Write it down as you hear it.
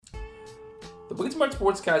The Wicked Smart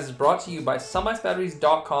Sportscast is brought to you by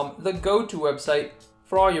SunMaxBatteries.com, the go-to website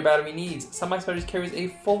for all your battery needs. SunMax Batteries carries a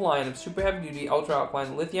full line of super heavy-duty,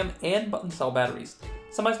 ultra-alkaline lithium and button cell batteries.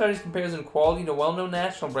 SunMax Batteries compares in quality to well-known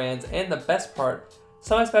national brands, and the best part,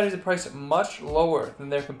 SunMax Batteries are priced much lower than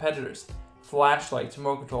their competitors. Flashlights,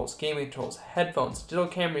 remote controls, gaming controls, headphones, digital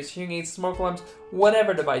cameras, hearing aids, smoke alarms,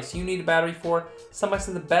 whatever device you need a battery for, SunMax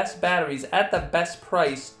has the best batteries at the best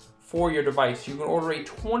price for your device. You can order a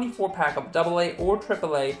 24-pack of AA or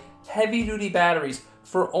AAA heavy-duty batteries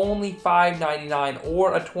for only $5.99,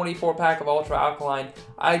 or a 24-pack of ultra-alkaline,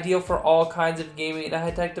 ideal for all kinds of gaming and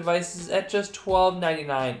high-tech devices, at just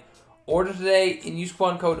 $12.99. Order today and use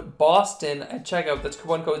coupon code BOSTON at checkout. That's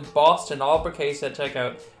coupon code BOSTON, all uppercase, at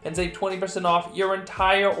checkout, and save 20% off your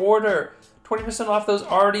entire order. 20% off those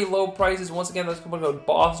already low prices. Once again, that's coupon code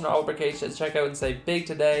BOSTON, all uppercase, at checkout, and save big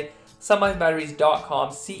today. SunMaxBatteries.com,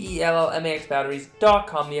 CELLMAX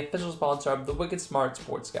Batteries.com, the official sponsor of the Wicked Smart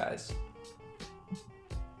Sports Guys.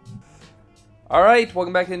 All right,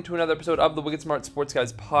 welcome back into another episode of the Wicked Smart Sports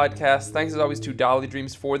Guys podcast. Thanks as always to Dolly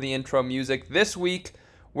Dreams for the intro music. This week,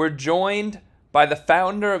 we're joined by the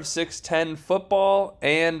founder of 610 Football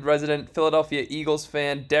and resident Philadelphia Eagles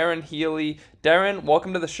fan, Darren Healey. Darren,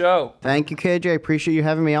 welcome to the show. Thank you, KJ. I appreciate you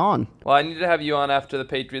having me on. Well, I needed to have you on after the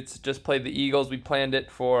Patriots just played the Eagles. We planned it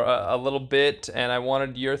for a little bit, and I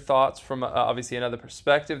wanted your thoughts from obviously another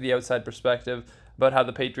perspective, the outside perspective, about how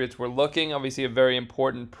the Patriots were looking. Obviously a very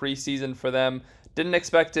important preseason for them. Didn't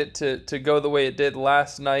expect it to go the way it did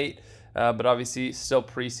last night, but obviously still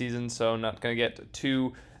preseason, so not going to get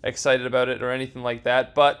too excited about it or anything like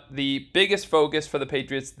that. But the biggest focus for the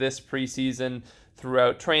Patriots this preseason,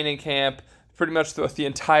 throughout training camp, pretty much throughout the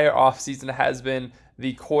entire offseason, has been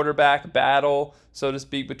the quarterback battle, so to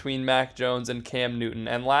speak, between Mac Jones and Cam Newton.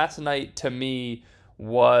 And last night, to me,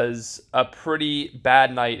 was a pretty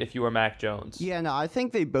bad night if you were Mac Jones. Yeah, no, I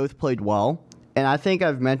think they both played well. And I think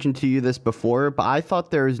I've mentioned to you this before, but I thought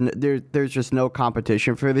there's just no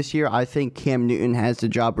competition for this year. I think Cam Newton has the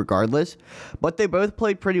job regardless. But they both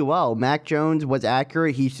played pretty well. Mac Jones was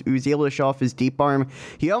accurate. He was able to show off his deep arm.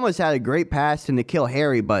 He almost had a great pass to kill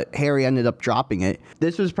Healey, but Healey ended up dropping it.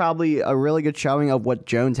 This was probably a really good showing of what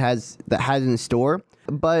Jones has in store.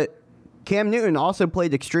 But Cam Newton also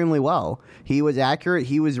played extremely well. He was accurate.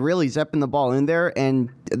 He was really zipping the ball in there,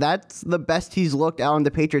 and that's the best he's looked out on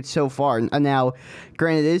the Patriots so far. And now,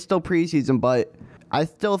 granted, it is still preseason, but I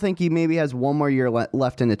still think he maybe has one more year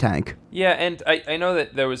left in the tank. Yeah, and I know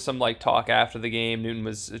that there was some talk after the game. Newton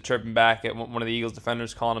was chirping back at one of the Eagles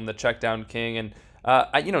defenders, calling him the check down king, and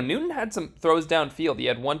Newton had some throws downfield. He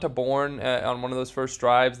had one to Bourne on one of those first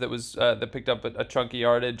drives that picked up a chunky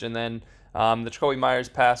yardage, and then the Jacoby Myers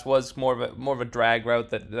pass was more of a drag route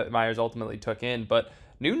that Myers ultimately took in. But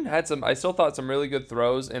Newton had I still thought some really good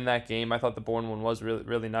throws in that game. I thought the Bourne one was really,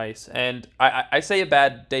 really nice. And I say a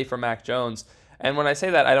bad day for Mac Jones. And when I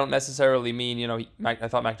say that, I don't necessarily mean, I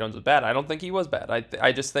thought Mac Jones was bad. I don't think he was bad.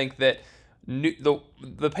 I just think that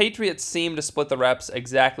the Patriots seem to split the reps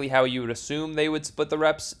exactly how you would assume they would split the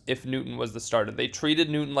reps if Newton was the starter. They treated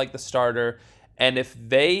Newton like the starter. And if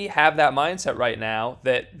they have that mindset right now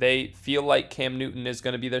that they feel like Cam Newton is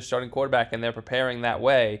going to be their starting quarterback and they're preparing that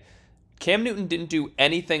way, Cam Newton didn't do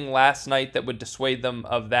anything last night that would dissuade them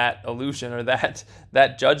of that illusion or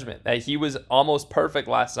that judgment. He was almost perfect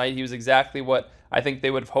last night. He was exactly what I think they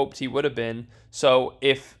would have hoped he would have been. So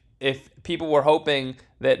if people were hoping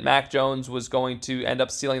that Mac Jones was going to end up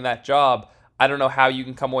stealing that job, I don't know how you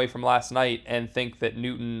can come away from last night and think that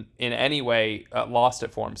Newton in any way lost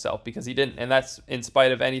it for himself, because he didn't. And that's in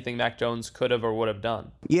spite of anything Mac Jones could have or would have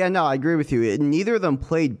done. Yeah, no, I agree with you. Neither of them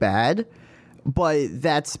played bad, but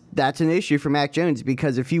that's an issue for Mac Jones,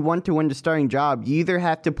 because if you want to win the starting job, you either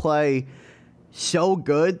have to play so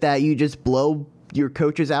good that you just blow your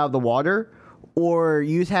coaches out of the water, or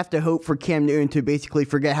you just have to hope for Cam Newton to basically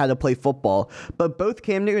forget how to play football. But both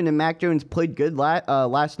Cam Newton and Mac Jones played good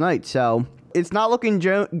last night, so it's not looking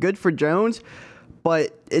good for Jones,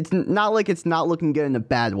 but it's not like it's not looking good in a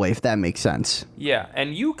bad way, if that makes sense. Yeah,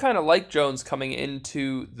 and you kind of like Jones coming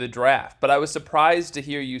into the draft, but I was surprised to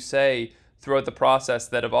hear you say throughout the process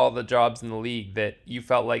that of all the jobs in the league that you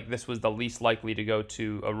felt like this was the least likely to go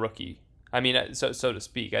to a rookie. I mean, so to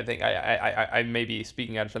speak. I think I may be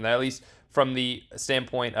speaking out of turn there, at least from the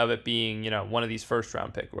standpoint of it being, one of these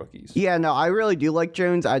first-round pick rookies. Yeah, no, I really do like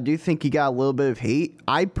Jones. I do think he got a little bit of hate.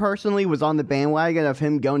 I personally was on the bandwagon of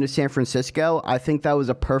him going to San Francisco. I think that was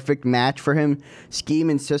a perfect match for him, scheme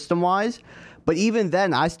and system-wise. But even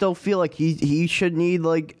then, I still feel like he should need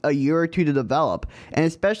like a year or two to develop. And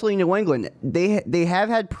especially in New England, they have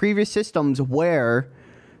had previous systems where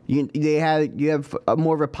You have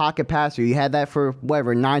more of a pocket passer. You had that for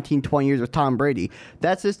 19, 20 years with Tom Brady.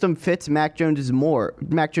 That system fits Mac Jones more.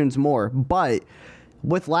 But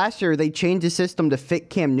with last year, they changed the system to fit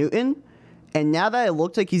Cam Newton. And now that it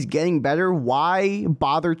looks like he's getting better, why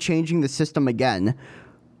bother changing the system again?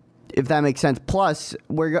 If that makes sense. Plus,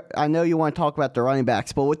 I know you want to talk about the running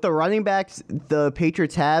backs, but with the running backs the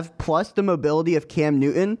Patriots have, plus the mobility of Cam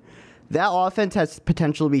Newton, that offense has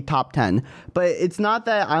potential to be top 10. But it's not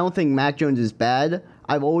that I don't think Mac Jones is bad.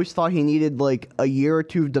 I've always thought he needed like a year or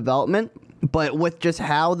two of development. But with just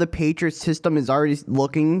how the Patriots system is already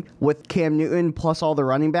looking with Cam Newton plus all the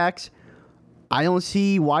running backs, I don't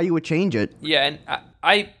see why you would change it. Yeah, and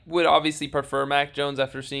I would obviously prefer Mac Jones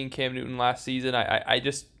after seeing Cam Newton last season.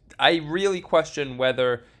 I really question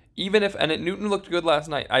whether, Newton looked good last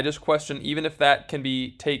night, I just question even if that can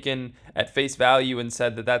be taken at face value and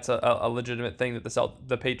said that that's a legitimate thing that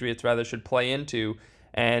the Patriots rather should play into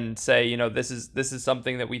and say, this is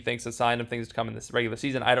something that we think is a sign of things to come in this regular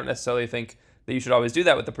season. I don't necessarily think that you should always do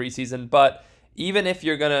that with the preseason, but even if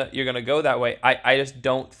you're gonna go that way, I just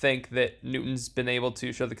don't think that Newton's been able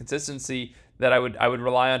to show the consistency that I would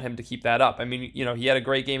rely on him to keep that up. I mean, he had a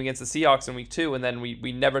great game against the Seahawks in week 2, and then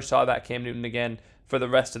we never saw that Cam Newton again for the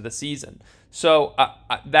rest of the season. So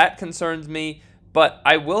that concerns me. But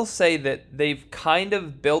I will say that they've kind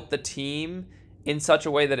of built the team in such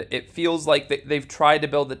a way that it feels like they've tried to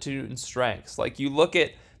build it to Newton's strengths. Like you look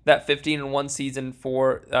at that 15-1 season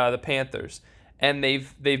for the Panthers, and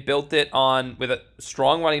they've built it with a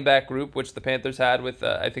strong running back group, which the Panthers had with,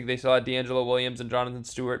 I think they still had D'Angelo Williams and Jonathan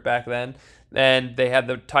Stewart back then. And they had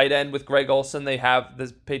the tight end with Greg Olsen.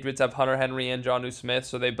 The Patriots have Hunter Henry and Jonnu Smith,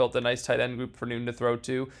 so they built a nice tight end group for Newton to throw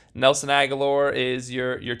to. Nelson Aguilar is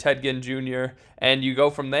your Ted Ginn Jr., and you go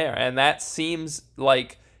from there. And that seems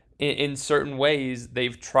like, in certain ways,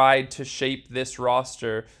 they've tried to shape this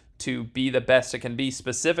roster to be the best it can be,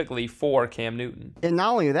 specifically for Cam Newton. And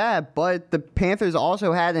not only that, but the Panthers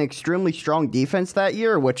also had an extremely strong defense that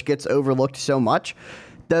year, which gets overlooked so much.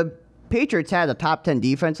 The Patriots had a top 10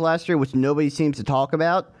 defense last year, which nobody seems to talk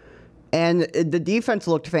about. And the defense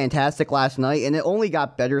looked fantastic last night, and it only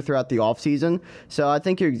got better throughout the offseason. So I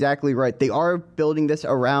think you're exactly right. They are building this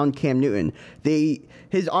around Cam Newton.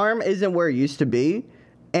 His arm isn't where it used to be,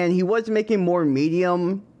 and he was making more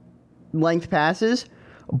medium-length passes,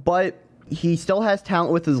 but he still has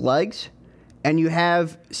talent with his legs, and you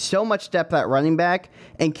have so much depth at running back,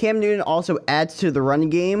 and Cam Newton also adds to the running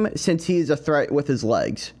game since he is a threat with his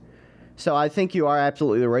legs. So I think you are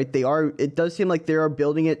absolutely right. It does seem like they are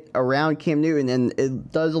building it around Cam Newton, and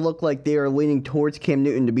it does look like they are leaning towards Cam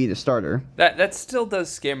Newton to be the starter. That still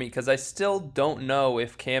does scare me because I still don't know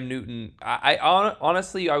if Cam Newton.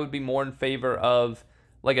 Honestly, I would be more in favor of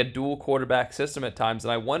like a dual quarterback system at times,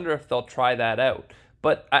 and I wonder if they'll try that out.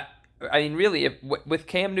 But I mean, really, with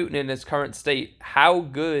Cam Newton in his current state, how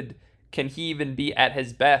good can he even be at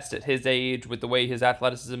his best at his age with the way his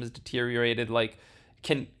athleticism has deteriorated? Like,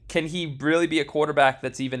 can he really be a quarterback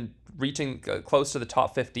that's even reaching close to the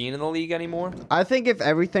top 15 in the league anymore? I think if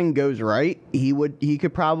everything goes right, he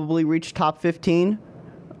could probably reach top 15,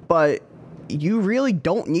 but you really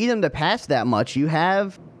don't need him to pass that much. You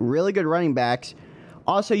have really good running backs.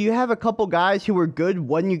 Also, you have a couple guys who are good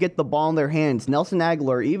when you get the ball in their hands. Nelson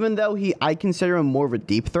Aguilar, even though I consider him more of a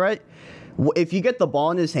deep threat, if you get the ball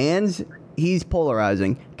in his hands, he's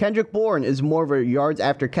polarizing. Kendrick Bourne is more of a yards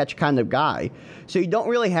after catch kind of guy. So you don't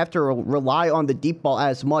really have to rely on the deep ball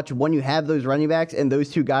as much when you have those running backs and those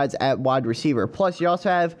two guys at wide receiver. Plus, you also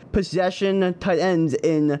have possession tight ends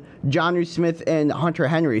in Jonnu Smith and Hunter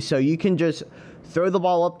Henry. So you can just throw the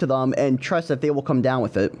ball up to them and trust that they will come down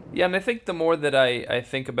with it. Yeah, and I think the more that I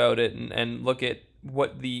think about it and look at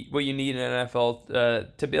what you need in an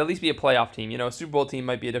NFL to at least be a playoff team. A Super Bowl team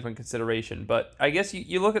might be a different consideration, but I guess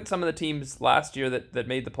you look at some of the teams last year that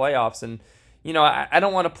made the playoffs, and I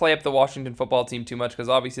don't want to play up the Washington football team too much because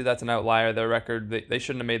obviously that's an outlier. Their record, they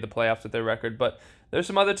shouldn't have made the playoffs with their record, but there's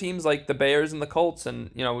some other teams like the Bears and the Colts,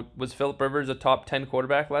 and was Phillip Rivers a top 10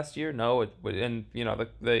 quarterback last year? No,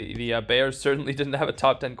 the Bears certainly didn't have a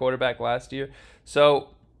top 10 quarterback last year, so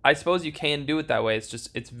I suppose you can do it that way.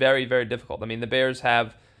 It's very, very difficult. I mean, the Bears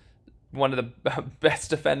have one of the best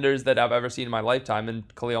defenders that I've ever seen in my lifetime, in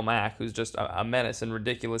Khalil Mack, who's just a menace and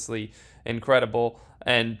ridiculously incredible.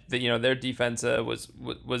 And their defense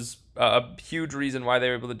was a huge reason why they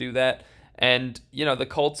were able to do that. And the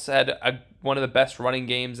Colts had one of the best running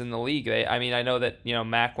games in the league. I know that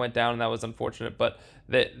Mack went down and that was unfortunate, but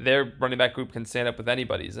their running back group can stand up with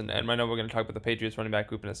anybody's. And I know we're going to talk about the Patriots running back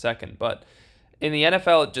group in a second, but in the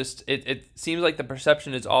NFL, it seems like the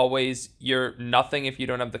perception is always you're nothing if you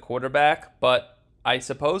don't have the quarterback, but I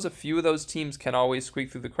suppose a few of those teams can always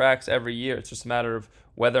squeak through the cracks every year. It's just a matter of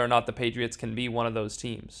whether or not the Patriots can be one of those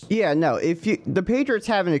teams. Yeah, no. The Patriots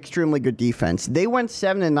have an extremely good defense. They went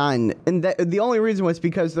 7-9, and the only reason was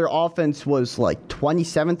because their offense was like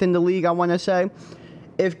 27th in the league, I want to say.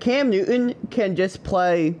 If Cam Newton can just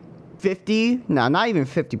play 50, no, not even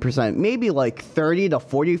 50%, maybe like 30 to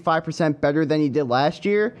 45% better than he did last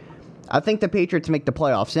year, I think the Patriots make the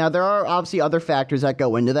playoffs. Now, there are obviously other factors that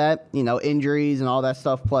go into that, injuries and all that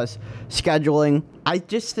stuff, plus scheduling. I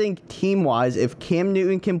just think team-wise, if Cam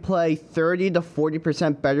Newton can play 30 to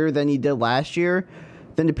 40% better than he did last year,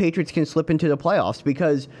 then the Patriots can slip into the playoffs,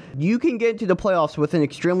 because you can get into the playoffs with an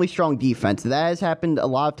extremely strong defense. That has happened a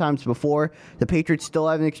lot of times before. The Patriots still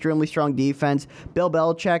have an extremely strong defense. Bill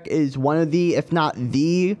Belichick is one of the, if not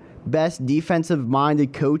the best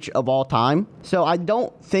defensive-minded coach of all time. So I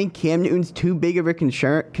don't think Cam Newton's too big of a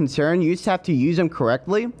concern. You just have to use him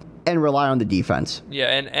correctly and rely on the defense. Yeah,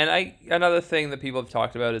 and another thing that people have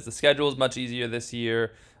talked about is the schedule is much easier this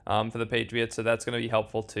year for the Patriots, so that's going to be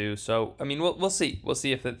helpful too. So, I mean, we'll see. We'll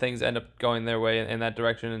see if things end up going their way in that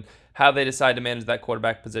direction and how they decide to manage that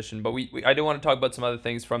quarterback position. But I do want to talk about some other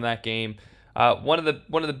things from that game. One of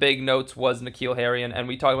the big notes was N'Keal Harry, and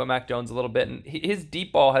we talked about Mac Jones a little bit, and his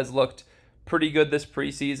deep ball has looked pretty good this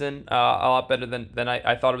preseason, a lot better than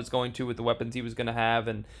I thought it was going to with the weapons he was going to have,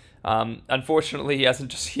 and unfortunately he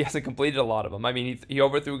hasn't completed a lot of them. I mean, he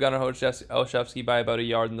overthrew Gunnar Olszewski by about a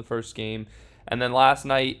yard in the first game, and then last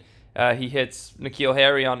night he hits N'Keal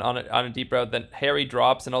Harry on a deep route. Then Harry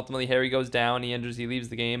drops, and ultimately Harry goes down. He injures. He leaves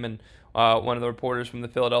the game, and one of the reporters from the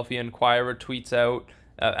Philadelphia Inquirer tweets out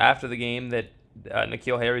after the game that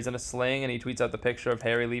N'Keal Harry's in a sling, and he tweets out the picture of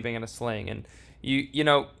Harry leaving in a sling. And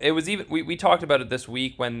it was even we talked about it this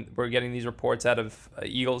week when we're getting these reports out of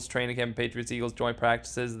Eagles training camp, Patriots Eagles joint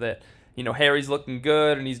practices, that Harry's looking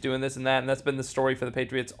good and he's doing this and that, and that's been the story for the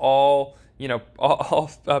Patriots all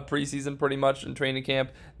preseason pretty much in training camp,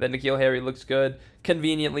 that N'Keal Harry looks good,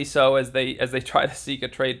 conveniently so, as they try to seek a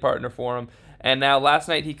trade partner for him. And now last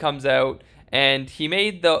night he comes out and he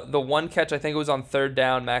made the one catch, I think it was on third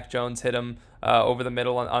down. Mac Jones hit him over the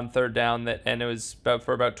middle on third down, and it was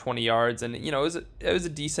for about 20 yards, and it was a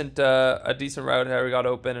decent route. Harry got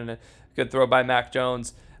open and a good throw by Mac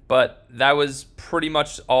Jones, but that was pretty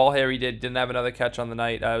much all Harry did. Didn't have another catch on the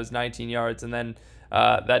night. It was 19 yards, and then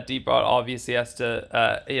that deep ball obviously has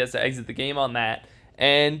to exit the game on that.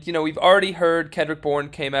 And we've already heard Kendrick Bourne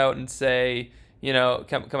came out and say,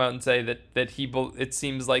 come out and say that it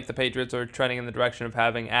seems like the Patriots are trending in the direction of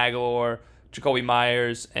having Aguilar, Jacoby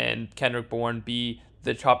Myers, and Kendrick Bourne be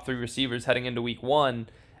the top three receivers heading into week one.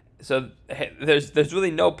 So there's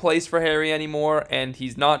really no place for Harry anymore, and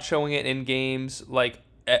he's not showing it in games. Like,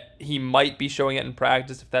 he might be showing it in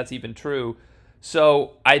practice, if that's even true.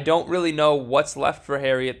 So I don't really know what's left for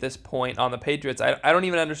Harry at this point on the Patriots. I don't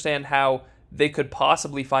even understand how they could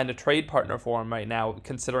possibly find a trade partner for him right now,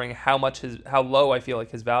 considering how low I feel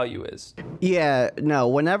like his value is. Yeah, no,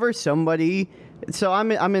 whenever somebody... So I'm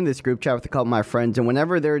in this group chat with a couple of my friends, and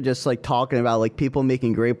whenever they're just like talking about like people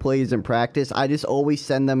making great plays in practice, I just always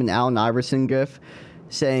send them an Allen Iverson gif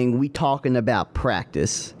saying, "We talking about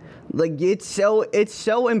practice." Like, it's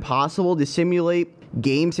so impossible to simulate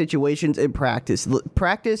game situations in practice.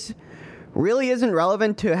 Practice really isn't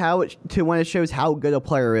relevant to when it shows how good a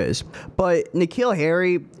player is. But N'Keal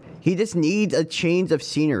Harry, he just needs a change of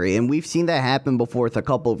scenery, and we've seen that happen before with a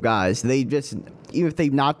couple of guys. They just, even if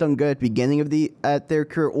they've not done good at the beginning of their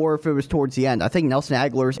career, or if it was towards the end. I think Nelson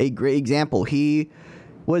Aguilar is a great example. He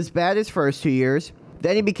was bad his first 2 years,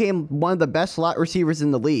 then he became one of the best slot receivers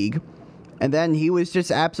in the league, and then he was just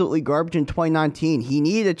absolutely garbage in 2019. He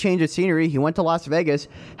needed a change of scenery. He went to Las Vegas,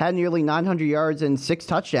 had nearly 900 yards and 6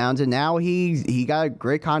 touchdowns, and now he got a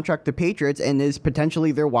great contract to Patriots and is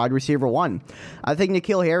potentially their wide receiver one. I think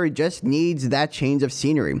N'Keal Harry just needs that change of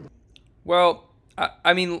scenery. Well,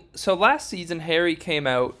 I mean, so last season Harry came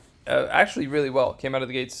out actually really well. Came out of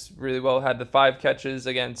the gates really well. Had the 5 catches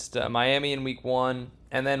against Miami in week 1,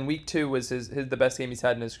 and then week 2 was the best game he's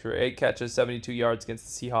had in his career. 8 catches, 72 yards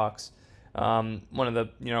against the Seahawks. One of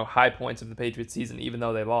the high points of the Patriots season, even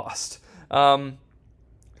though they lost.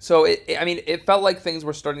 So it felt like things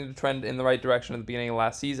were starting to trend in the right direction at the beginning of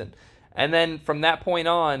last season, and then from that point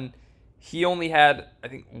on, he only had, I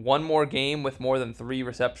think, one more game with more than 3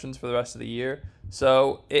 receptions for the rest of the year.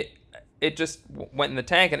 So it just went in the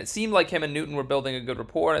tank, and it seemed like him and Newton were building a good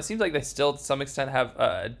rapport, and it seems like they still, to some extent, have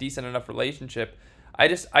a decent enough relationship.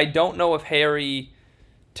 I don't know if Harry,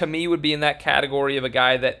 to me, would be in that category of a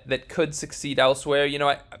guy that could succeed elsewhere.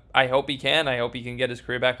 I hope he can. I hope he can get his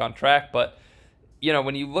career back on track, but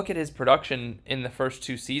when you look at his production in the first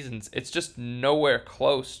 2 seasons, it's just nowhere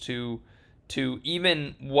close to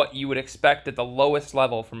even what you would expect at the lowest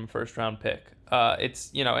level from a first round pick.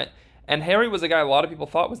 And Harry was a guy a lot of people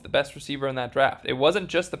thought was the best receiver in that draft. It wasn't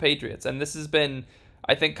just the Patriots, and this has been,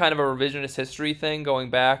 I think, kind of a revisionist history thing going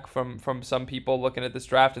back from some people looking at this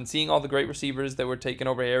draft and seeing all the great receivers that were taken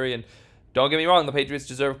over Harry. And don't get me wrong, the Patriots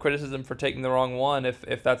deserve criticism for taking the wrong one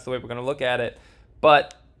if that's the way we're going to look at it.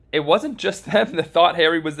 But it wasn't just them that thought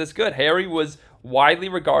Harry was this good. Harry was widely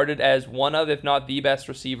regarded as one of, if not the best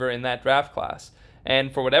receiver in that draft class.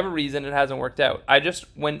 And for whatever reason, it hasn't worked out.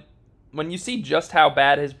 When you see just how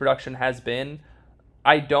bad his production has been,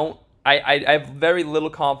 I have very little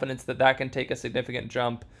confidence that can take a significant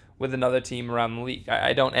jump with another team around the league.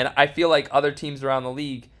 I don't, and I feel like other teams around the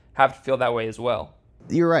league have to feel that way as well.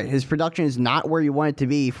 You're right. His production is not where you want it to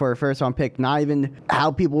be for a first-round pick, not even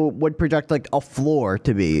how people would project like a floor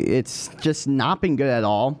to be. It's just not been good at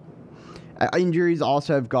all. Injuries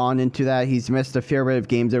also have gone into that. He's missed a fair bit of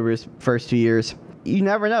games over his first 2 years. You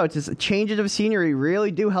never know. It's just changes of scenery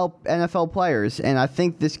really do help NFL players, and I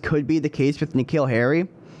think this could be the case with N'Keal Harry.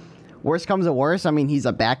 Worst comes to worst, he's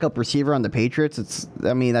a backup receiver on the Patriots.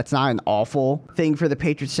 That's not an awful thing for the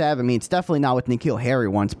Patriots to have. It's definitely not what N'Keal Harry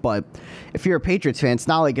wants, but if you're a Patriots fan, it's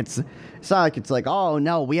not like oh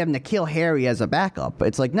no, we have N'Keal Harry as a backup.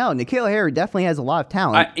 It's like, no, N'Keal Harry definitely has a lot of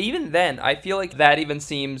talent. Even then, I feel like that even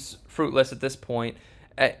seems fruitless at this point.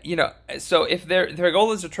 So if their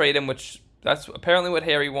goal is to trade him, which that's apparently what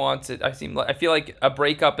Harry wants, I feel like a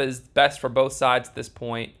breakup is best for both sides at this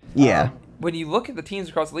point. Yeah. When you look at the teams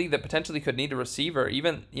across the league that potentially could need a receiver,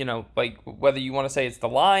 even, like whether you want to say it's the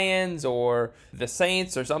Lions or the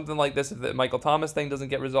Saints or something like this, if the Michael Thomas thing doesn't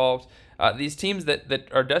get resolved, these teams that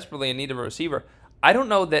are desperately in need of a receiver, I don't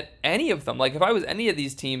know that any of them, like if I was any of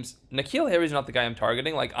these teams, N'Keal Harry's not the guy I'm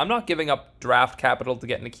targeting. Like, I'm not giving up draft capital to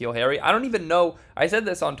get N'Keal Harry. I don't even know. I said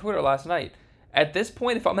this on Twitter last night. At this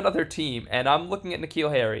point, if I'm another team and I'm looking at N'Keal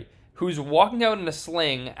Harry, who's walking out in a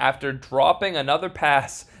sling after dropping another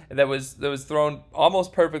pass that was thrown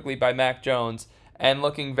almost perfectly by Mac Jones and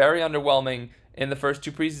looking very underwhelming in the first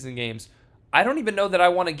 2 preseason games, I don't even know that I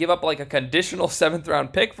want to give up like a conditional 7th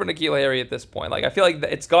round pick for N'Keal Harry at this point. Like, I feel like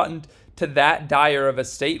it's gotten to that dire of a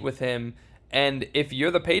state with him. And if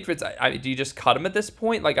you're the Patriots, do you just cut him at this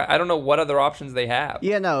point? Like, I don't know what other options they have.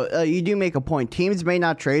 Yeah, no, you do make a point. Teams may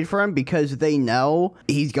not trade for him because they know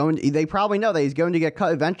they probably know that he's going to get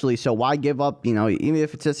cut eventually. So why give up, even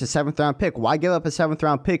if it's just a 7th round pick, why give up a 7th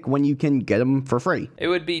round pick when you can get him for free? It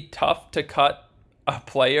would be tough to cut a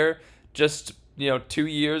player just, 2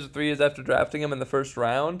 years or 3 years after drafting him in the first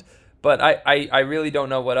round. But I really don't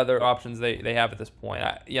know what other options they have at this point.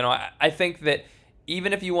 I think that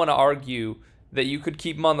even if you want to argue that you could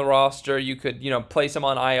keep him on the roster, you could, place him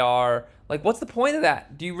on IR. Like, what's the point of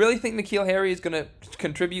that? Do you really think N'Keal Harry is going to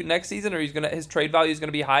contribute next season, or his trade value is going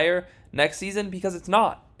to be higher next season? Because it's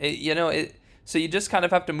not. So you just kind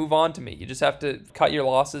of have to move on to me. You just have to cut your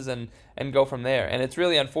losses and go from there. And it's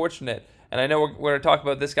really unfortunate. And I know we're going to talk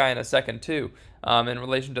about this guy in a second too, in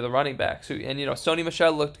relation to the running backs. Sony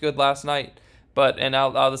Michel looked good last night, and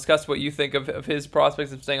I'll discuss what you think of his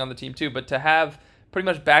prospects of staying on the team too. But to have pretty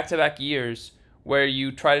much back-to-back years where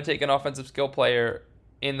you try to take an offensive skill player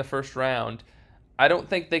in the first round, I don't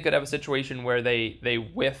think they could have a situation where they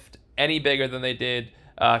whiffed any bigger than they did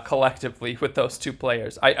collectively with those 2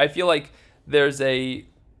 players. I feel like there's a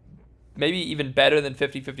maybe even better than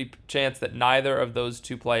 50-50 chance that neither of those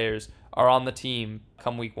 2 players are on the team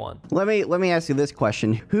come week 1. Let me ask you this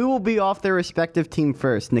question. Who will be off their respective team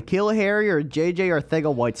first, N'Keal Harry or JJ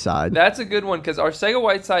Arcega-Whiteside? That's a good one, because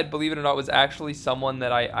Arcega-Whiteside, believe it or not, was actually someone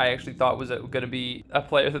that I actually thought was going to be a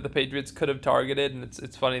player that the Patriots could have targeted. And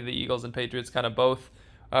it's funny, the Eagles and Patriots kind of both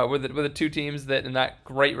were the 2 teams that in that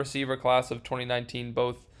great receiver class of 2019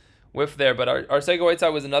 both whiffed there. But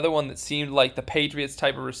Arcega-Whiteside was another one that seemed like the Patriots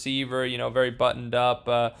type of receiver, very buttoned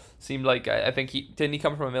up. Seemed like, I think he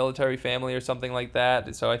come from a military family or something like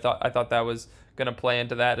that. So I thought that was going to play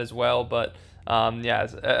into that as well. But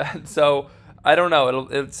so I don't know.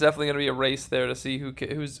 It's definitely going to be a race there to see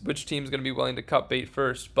which team's going to be willing to cut bait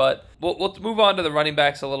first. But we'll move on to the running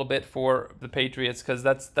backs a little bit for the Patriots, because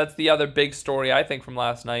that's the other big story I think from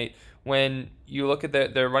last night. When you look at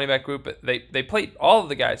their running back group, they played, all of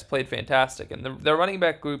the guys played fantastic, and their running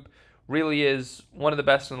back group really is one of the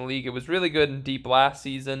best in the league. It was really good and deep last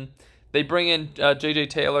season. They bring in JJ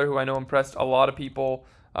Taylor, who I know impressed a lot of people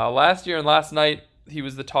last year, and last night he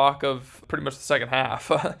was the talk of pretty much the second half.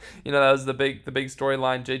 That was the big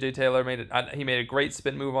storyline. JJ Taylor made a great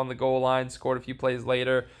spin move on the goal line, scored a few plays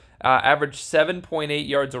later, averaged 7.8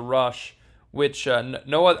 yards a rush which I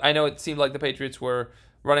know it seemed like the Patriots were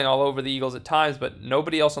running all over the Eagles at times, but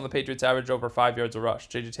nobody else on the Patriots averaged over 5 yards a rush.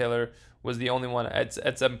 J.J. Taylor was the only one at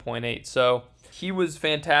 7.8. So he was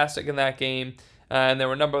fantastic in that game. And there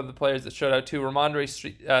were a number of the players that showed out too.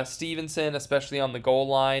 Ramondre Stevenson, especially on the goal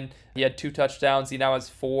line. He had 2 touchdowns. He now has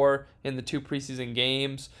 4 in the 2 preseason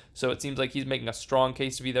games. So it seems like he's making a strong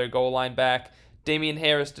case to be their goal line back. Damian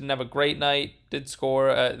Harris didn't have a great night. Did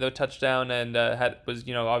score the touchdown and was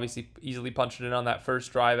obviously easily punched in on that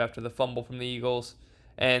first drive after the fumble from the Eagles.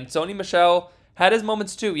 And Sony Michel had his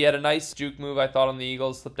moments too. He had a nice juke move, I thought, on the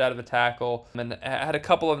Eagles, slipped out of a tackle, and had a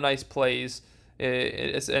couple of nice plays.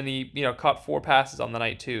 And he caught 4 passes on the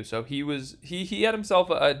night too. So he had himself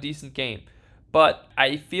a decent game. But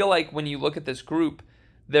I feel like when you look at this group,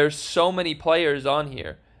 there's so many players on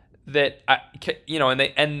here that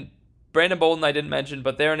and Brandon Bolden I didn't mention,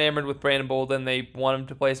 but they're enamored with Brandon Bolden. They want him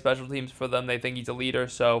to play special teams for them. They think he's a leader,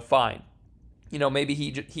 so fine. Maybe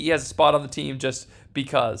he has a spot on the team just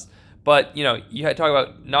because. But, you talk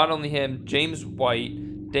about not only him, James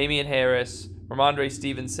White, Damian Harris, Ramondre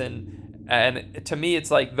Stevenson, and to me it's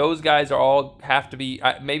like those guys all have to be,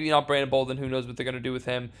 maybe not Brandon Bolden, who knows what they're going to do with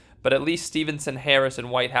him, but at least Stevenson, Harris, and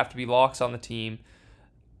White have to be locks on the team.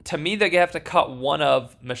 To me, they have to cut one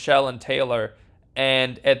of Michel and Taylor,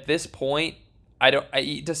 and at this point,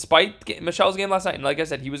 despite Michel's game last night, and like I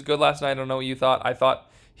said, he was good last night. I don't know what you thought. I thought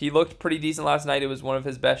he looked pretty decent last night. It was one of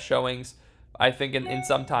his best showings, I think, in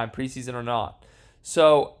some time, preseason or not.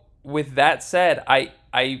 So with that said,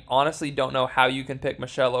 I honestly don't know how you can pick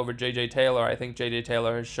Michel over J.J. Taylor. I think J.J.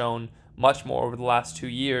 Taylor has shown much more over the last 2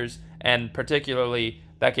 years, and particularly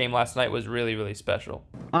that game last night was really, really special.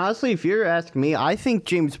 Honestly, if you're asking me, I think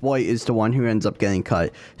James White is the one who ends up getting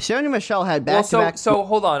cut. Sony Michel had back-to-back... So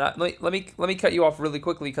hold on. Let me cut you off really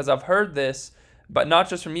quickly because I've heard this, but not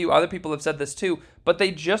just from you. Other people have said this too. But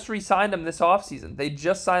they just re-signed him this offseason. They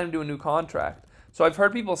just signed him to a new contract. So I've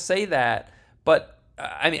heard people say that, but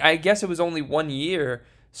I guess it was only 1 year,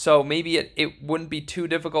 so maybe it wouldn't be too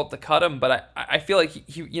difficult to cut him. But I feel like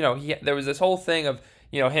he there was this whole thing of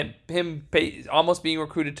him almost being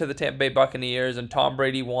recruited to the Tampa Bay Buccaneers and Tom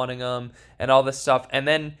Brady wanting him and all this stuff, and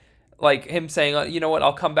then like him saying, you know what,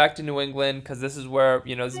 I'll come back to New England because this is where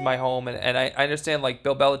this is my home, and I understand like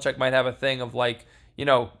Bill Belichick might have a thing of like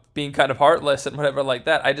being kind of heartless and whatever like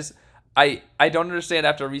that. I don't understand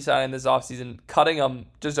after re-signing this offseason, cutting him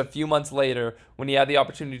just a few months later when he had the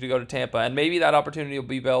opportunity to go to Tampa, and maybe that opportunity will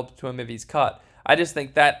be available to him if he's cut. I just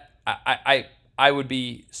think that I would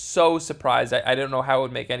be so surprised. I don't know how it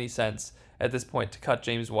would make any sense at this point to cut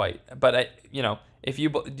James White. But if you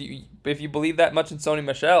believe that much in Sony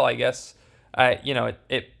Michel, I guess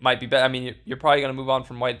it might be better. I mean, you're probably going to move on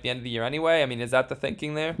from White at the end of the year anyway. I mean, is that the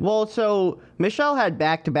thinking there? Well, so Michel had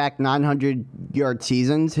back-to-back 900-yard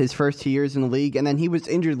seasons his first 2 years in the league, and then he was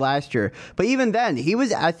injured last year. But even then,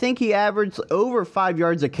 I think he averaged over 5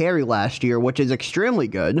 yards a carry last year, which is extremely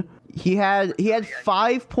good. He had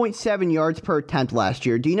 5.7 yards per attempt last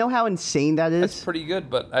year. Do you know how insane that is? That's pretty good,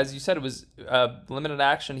 but as you said, it was limited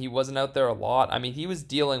action. He wasn't out there a lot. I mean, he was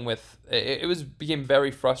dealing with it. Became very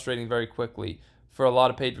frustrating very quickly for a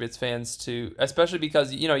lot of Patriots fans to, especially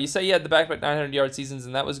because you say you had the back-to-back 900-yard seasons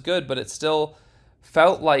and that was good, but it still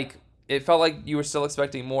felt like you were still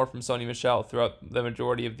expecting more from Sony Michel throughout the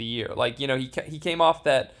majority of the year. Like he came off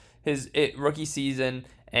his rookie season.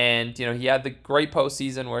 And, he had the great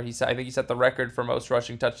postseason where I think he set the record for most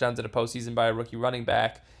rushing touchdowns in a postseason by a rookie running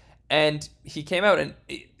back. And he came out, and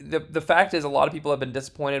the fact is a lot of people have been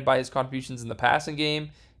disappointed by his contributions in the passing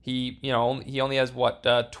game. He only has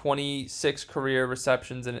 26 career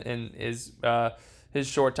receptions in his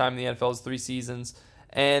short time in the NFL, his 3 seasons.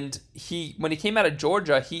 And when he came out of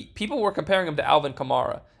Georgia, people were comparing him to Alvin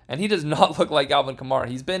Kamara, and he does not look like Alvin Kamara.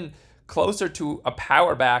 He's been closer to a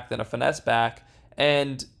power back than a finesse back.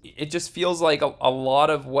 And it just feels like a lot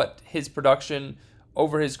of what his production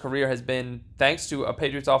over his career has been thanks to a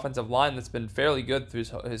Patriots offensive line that's been fairly good through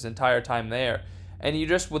his entire time there. And you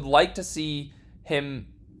just would like to see him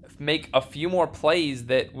make a few more plays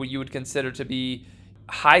that you would consider to be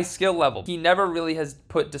high skill level. He never really has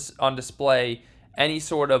put on display any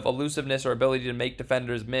sort of elusiveness or ability to make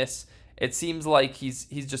defenders miss. It seems like he's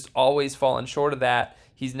just always fallen short of that.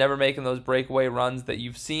 He's never making those breakaway runs that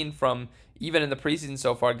you've seen from, even in the preseason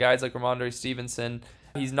so far, guys like Ramondre Stevenson.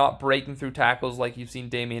 He's not breaking through tackles like you've seen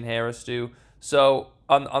Damian Harris do. So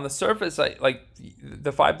on the surface, like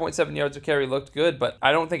the 5.7 yards of carry looked good, but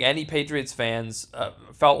I don't think any Patriots fans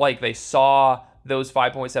felt like they saw those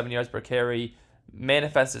 5.7 yards per carry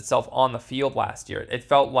manifest itself on the field last year. It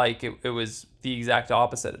felt like it was the exact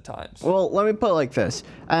opposite at times. Well, let me put it like this.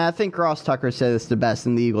 And I think Ross Tucker said this the best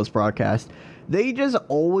in the Eagles broadcast. They just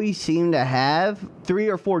always seem to have 3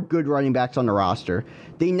 or 4 good running backs on the roster.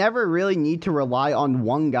 They never really need to rely on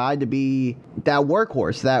one guy to be that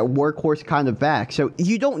workhorse kind of back. So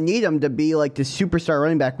you don't need him to be like the superstar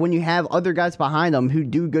running back when you have other guys behind them who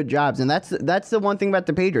do good jobs. And that's the one thing about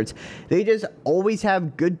the Patriots. They just always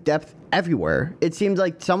have good depth everywhere. It seems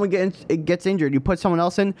like someone gets injured, you put someone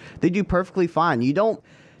else in, they do perfectly fine.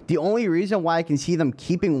 The only reason why I can see them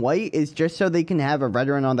keeping White is just so they can have a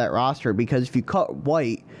veteran on that roster, because if you cut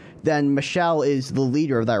White, then Michel is the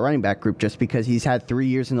leader of that running back group just because he's had 3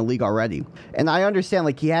 years in the league already. And I understand,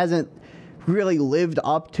 like, he hasn't really lived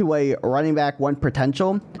up to a running back one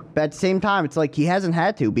potential, but at the same time, it's like he hasn't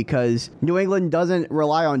had to, because New England doesn't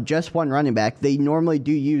rely on just one running back. They normally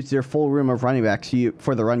do use their full room of running backs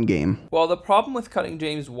for the run game. Well, the problem with cutting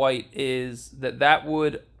James White is that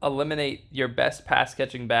would eliminate your best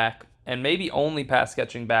pass-catching back, and maybe only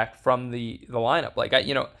pass-catching back from the lineup. Like,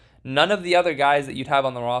 none of the other guys that you'd have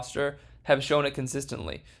on the roster have shown it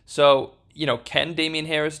consistently. So, can Damian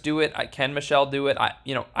Harris do it? Can Michel do it?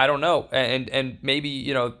 I don't know. And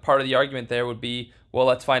maybe, part of the argument there would be, well,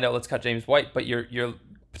 let's find out, let's cut James White. But you're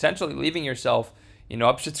potentially leaving yourself,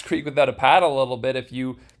 up Schitt's Creek without a paddle a little bit if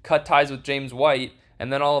you cut ties with James White,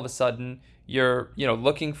 and then all of a sudden you're,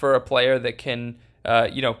 looking for a player that can,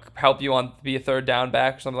 help you be a third down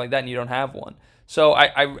back or something like that, and you don't have one. So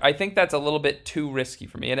I think that's a little bit too risky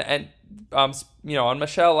for me. And on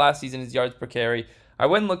Michel last season, his yards per carry, I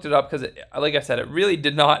went and looked it up because, like I said, it really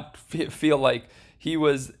did not feel like he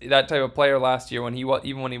was that type of player last year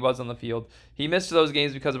even when he was on the field. He missed those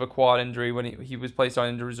games because of a quad injury when he was placed on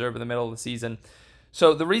injured reserve in the middle of the season.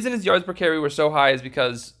 So the reason his yards per carry were so high is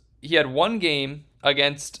because he had one game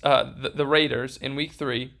against the Raiders in Week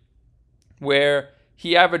 3 where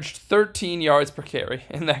he averaged 13 yards per carry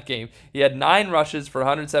in that game. He had 9 rushes for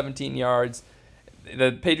 117 yards.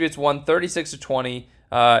 The Patriots won 36-20.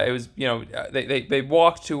 It was, they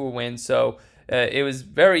walked to a win, so it was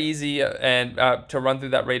very easy and to run through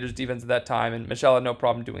that Raiders defense at that time, and Michel had no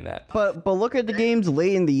problem doing that. But look at the games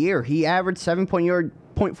late in the year. He averaged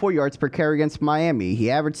 7.4 yards per carry against Miami.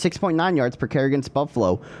 He averaged 6.9 yards per carry against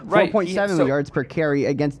Buffalo. 4.7 yards per carry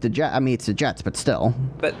against the Jets. I mean, it's the Jets, but still.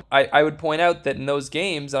 But I would point out that in those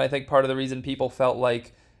games, and I think part of the reason people felt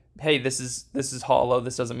like, hey, this is hollow,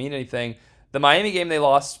 this doesn't mean anything. The Miami game, they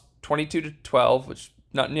lost 22-12, which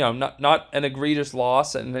not an egregious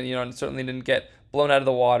loss, and certainly didn't get blown out of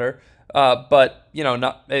the water. But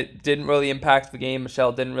it didn't really impact the game.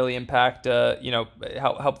 Michel didn't really impact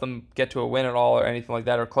help them get to a win at all or anything like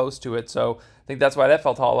that or close to it. So I think that's why that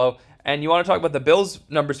felt hollow. And you want to talk about the Bills'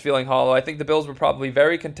 numbers feeling hollow? I think the Bills were probably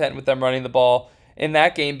very content with them running the ball in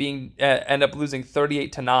that game, being end up losing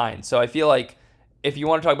 38-9. So I feel like if you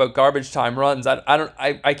want to talk about garbage time runs,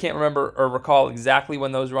 I can't remember or recall exactly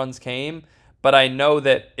when those runs came, but I know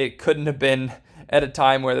that it couldn't have been at a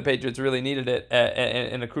time where the Patriots really needed it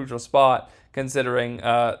in a crucial spot, considering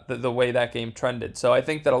the way that game trended. So I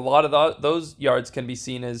think that a lot of those yards can be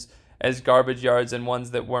seen as garbage yards and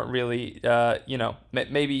ones that weren't really,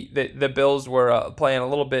 maybe the Bills were playing a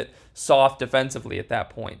little bit soft defensively at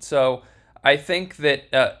that point. So I think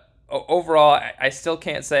that overall, I still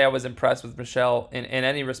can't say I was impressed with Michel in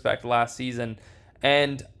any respect last season.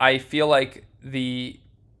 And I feel like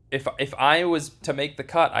if I was to make the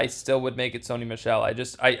cut, I still would make it Sony Michel.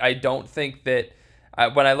 I don't think that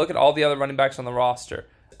when I look at all the other running backs on the roster,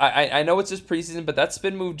 I know it's just preseason, but that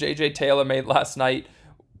spin move J.J. Taylor made last night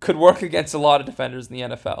could work against a lot of defenders in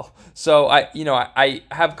the NFL. So I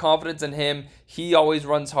have confidence in him. He always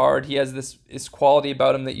runs hard. He has this quality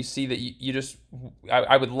about him that you see that you just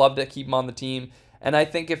I would love to keep him on the team. And I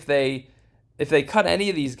think if they cut any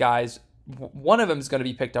of these guys, one of them is going to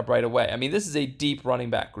be picked up right away. I mean, this is a deep running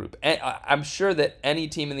back group. And I'm sure that any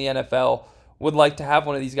team in the NFL would like to have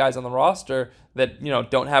one of these guys on the roster that,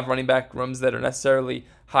 don't have running back rooms that are necessarily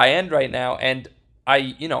high end right now. And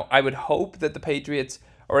I would hope that the Patriots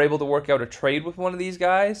are able to work out a trade with one of these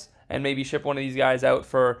guys and maybe ship one of these guys out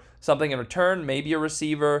for something in return, maybe a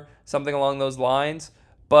receiver, something along those lines.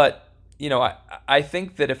 But, I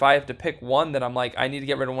think that if I have to pick one that I'm like, I need to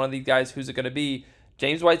get rid of one of these guys, who's it going to be?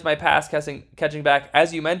 James White's my pass catching back,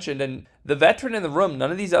 as you mentioned, and the veteran in the room, none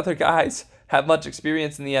of these other guys have much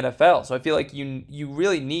experience in the NFL. So I feel like you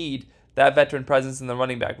really need that veteran presence in the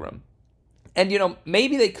running back room. And,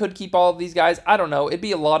 maybe they could keep all of these guys. I don't know. It'd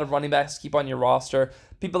be a lot of running backs to keep on your roster.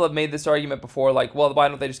 People have made this argument before, like, well, why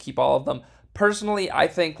don't they just keep all of them? Personally, I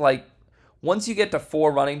think, like, once you get to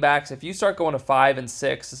 4 running backs, if you start going to 5 and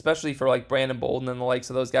 6, especially for like Brandon Bolden and the likes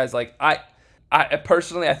of those guys, like I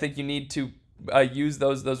personally, I think you need to use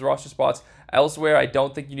those roster spots elsewhere. I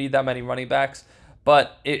don't think you need that many running backs.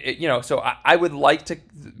 But, so I would like to,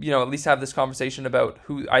 at least have this conversation about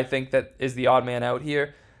who I think that is the odd man out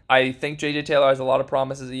here. I think J.J. Taylor has a lot of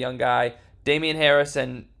promise as a young guy. Damian Harris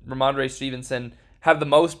and Ramondre Stevenson have the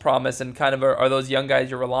most promise and kind of are those young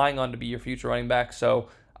guys you're relying on to be your future running back. So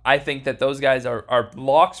I think that those guys are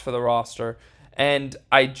locks for the roster. And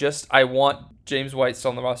I want James White still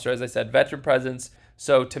on the roster, as I said, veteran presence.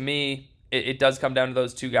 So to me, it does come down to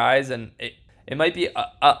those two guys, and it might be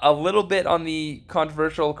a little bit on the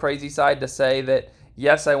controversial, crazy side to say that,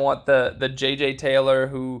 yes, I want the J.J. Taylor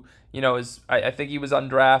who, I think he was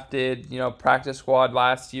undrafted, practice squad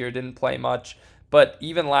last year, didn't play much. But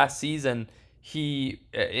even last season, he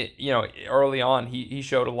early on, he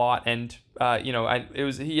showed a lot. And, he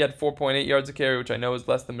had 4.8 yards a carry, which I know is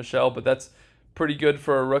less than Michelle, but that's pretty good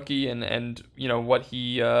for a rookie and what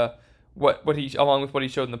he along with what he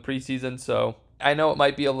showed in the preseason. So I know it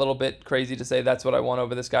might be a little bit crazy to say that's what I want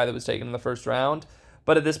over this guy that was taken in the first round,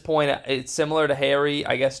 but at this point, it's similar to Harry,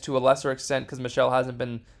 I guess, to a lesser extent, because Michelle hasn't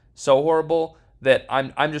been so horrible, that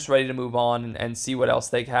I'm just ready to move on and see what else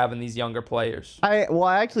they have in these younger players. I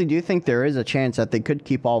actually do think there is a chance that they could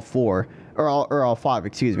keep all 4, or all 5,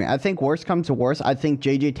 excuse me. I think worst comes to worst, I think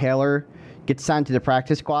J.J. Taylor gets signed to the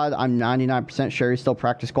practice squad. I'm 99% sure he's still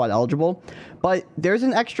practice squad eligible. But there's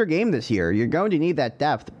an extra game this year. You're going to need that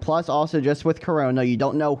depth. Plus, also, just with Corona, you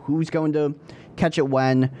don't know who's going to catch it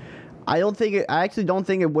when. I actually don't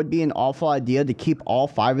think it would be an awful idea to keep all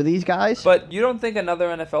 5 of these guys. But you don't think another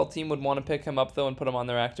NFL team would want to pick him up, though, and put him on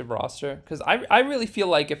their active roster? Because I really feel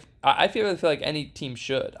like I feel like any team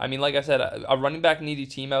should. I mean, like I said, a running back needy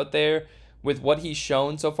team out there with what he's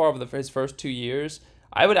shown so far over his first 2 years,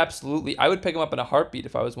 I would pick him up in a heartbeat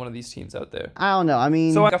if I was one of these teams out there. I don't know. I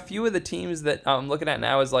mean, so like a few of the teams that I'm looking at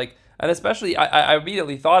now is like, and especially I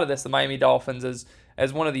immediately thought of this, the Miami Dolphins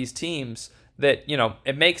as one of these teams that,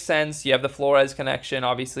 it makes sense. You have the Flores connection,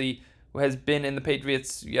 obviously, who has been in the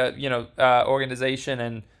Patriots, organization,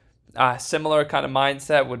 and similar kind of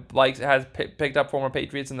mindset, has picked up former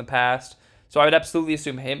Patriots in the past. So I would absolutely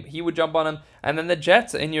assume he would jump on him. And then the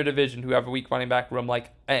Jets in your division, who have a weak running back room,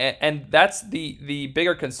 and that's the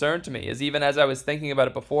bigger concern to me, is even as I was thinking about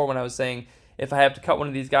it before, when I was saying if I have to cut one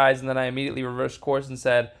of these guys, and then I immediately reversed course and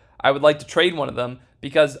said I would like to trade one of them,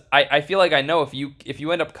 because I feel like I know if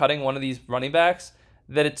you end up cutting one of these running backs,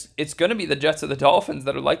 that it's going to be the Jets or the Dolphins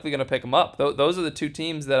that are likely going to pick them up. Those are the two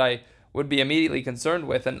teams that I would be immediately concerned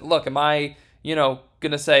with. And look, am I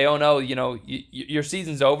going to say, oh no, your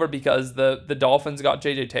season's over because the Dolphins got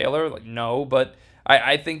J.J. Taylor? Like, no, but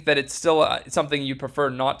I think that it's still something you prefer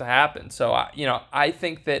not to happen. So, I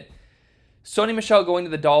think that Sony Michel going to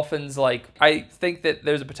the Dolphins, I think that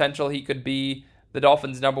there's a potential he could be the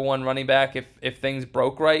Dolphins' number 1 running back if things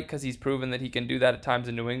broke right, because he's proven that he can do that at times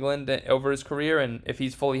in New England over his career. And if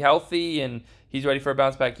he's fully healthy and he's ready for a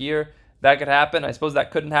bounce-back year, that could happen. I suppose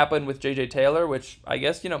that couldn't happen with J.J. Taylor, which I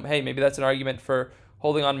guess, hey, maybe that's an argument for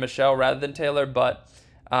holding on to Michel rather than Taylor. But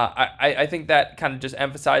I think that kind of just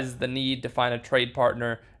emphasizes the need to find a trade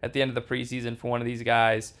partner at the end of the preseason for one of these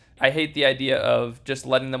guys. I hate the idea of just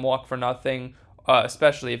letting them walk for nothing,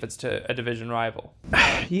 especially if it's to a division rival.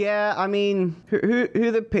 Yeah, I mean, who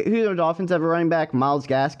the Dolphins have a running back? Myles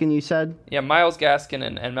Gaskin, you said? Yeah, Myles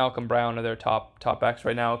Gaskin and Malcolm Brown are their top backs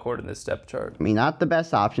right now, according to this depth chart. I mean, not the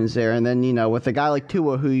best options there. And then, with a guy like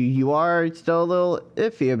Tua, who you are still a little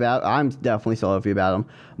iffy about, I'm definitely still iffy about him,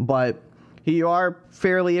 but who you are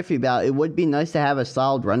fairly iffy about, it would be nice to have a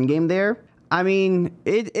solid run game there. I mean,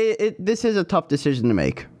 this is a tough decision to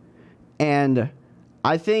make. And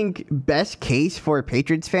I think best case for a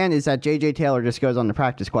Patriots fan is that J.J. Taylor just goes on the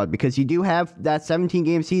practice squad, because you do have that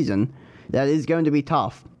 17-game season that is going to be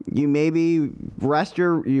tough. You maybe rest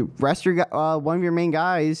your one of your main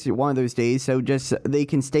guys one of those days, so just they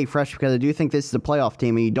can stay fresh, because I do think this is a playoff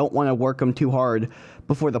team and you don't want to work them too hard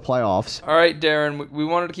before the playoffs. All right, Darren, we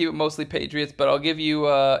wanted to keep it mostly Patriots, but I'll give you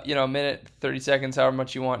a minute, 30 seconds, however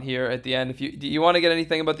much you want here at the end. Do you want to get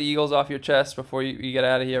anything about the Eagles off your chest before you get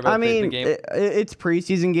out of here about the game? It's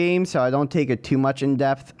preseason game, so I don't take it too much in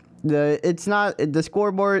depth. The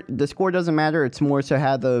scoreboard. The score doesn't matter. It's more so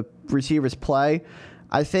how the receivers play.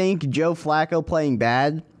 I think Joe Flacco playing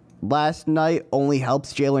bad last night only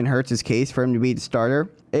helps Jalen Hurts' case for him to be the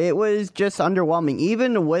starter. It was just underwhelming.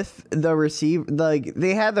 Even with the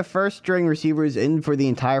they had the first string receivers in for the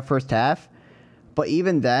entire first half, but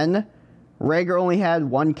even then, Rager only had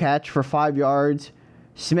 1 catch for 5 yards.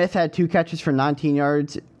 Smith had 2 catches for 19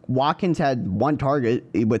 yards. Watkins had 1 target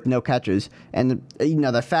with no catches. And,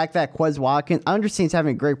 the fact that Quez Watkins, I understand he's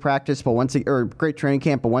having a great practice, or great training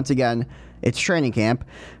camp, but once again, it's training camp.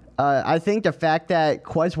 I think the fact that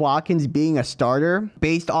Quez Watkins being a starter,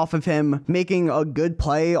 based off of him making a good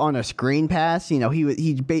play on a screen pass, he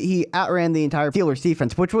outran the entire Steelers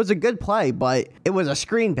defense, which was a good play, but it was a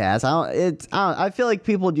screen pass. I feel like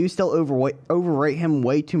people do still overrate him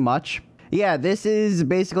way too much. Yeah, this is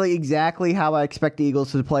basically exactly how I expect the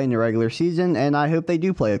Eagles to play in the regular season, and I hope they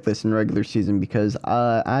do play like this in the regular season because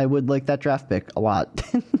I would like that draft pick a lot.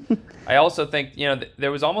 I also think,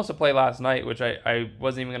 there was almost a play last night, which I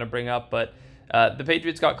wasn't even going to bring up, but the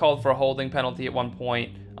Patriots got called for a holding penalty at one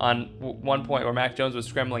point where Mac Jones was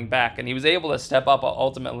scrambling back, and he was able to step up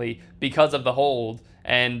ultimately because of the hold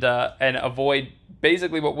and avoid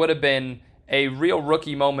basically what would have been a real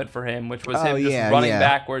rookie moment for him, which was him running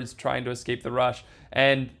backwards trying to escape the rush.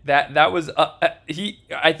 And that was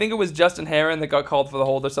I think it was Justin Herron that got called for the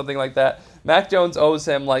hold or something like that. Mac Jones owes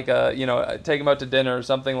him take him out to dinner or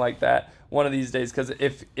something like that one of these days, because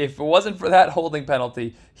if it wasn't for that holding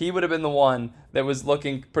penalty, he would have been the one that was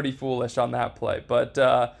looking pretty foolish on that play. But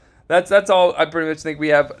that's all I pretty much think we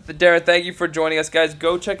have. Darren, thank you for joining us, guys.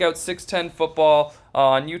 Go check out 610 Football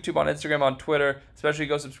on YouTube, on Instagram, on Twitter. Especially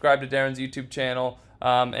go subscribe to Darren's YouTube channel.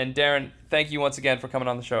 And Darren, thank you once again for coming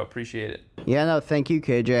on the show. Appreciate it. Yeah, no, thank you,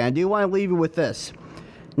 KJ. I do want to leave you with this.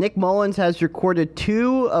 Nick Mullins has recorded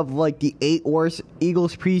 2 of the 8 worst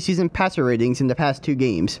Eagles preseason passer ratings in the past 2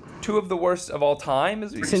 games. 2 of the worst of all time,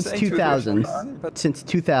 is what Since you're saying? 2000. Since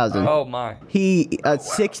 2000. Oh my. He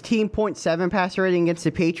 16.7 passer rating against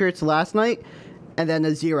the Patriots last night, and then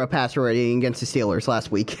a 0 passer rating against the Steelers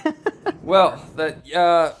last week. Well,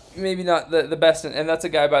 maybe not the best, and that's a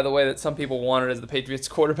guy, by the way, that some people wanted as the Patriots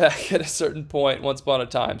quarterback at a certain point once upon a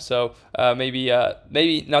time. So maybe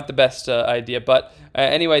not the best idea. But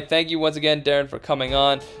anyway, thank you once again, Darren, for coming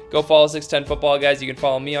on. Go follow 610 Football, guys. You can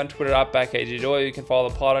follow me on Twitter at KJ. You can follow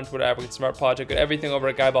the pod on Twitter at Smart Pod. Check out everything over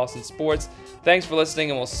at Guy Boston Sports. Thanks for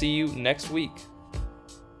listening, and we'll see you next week.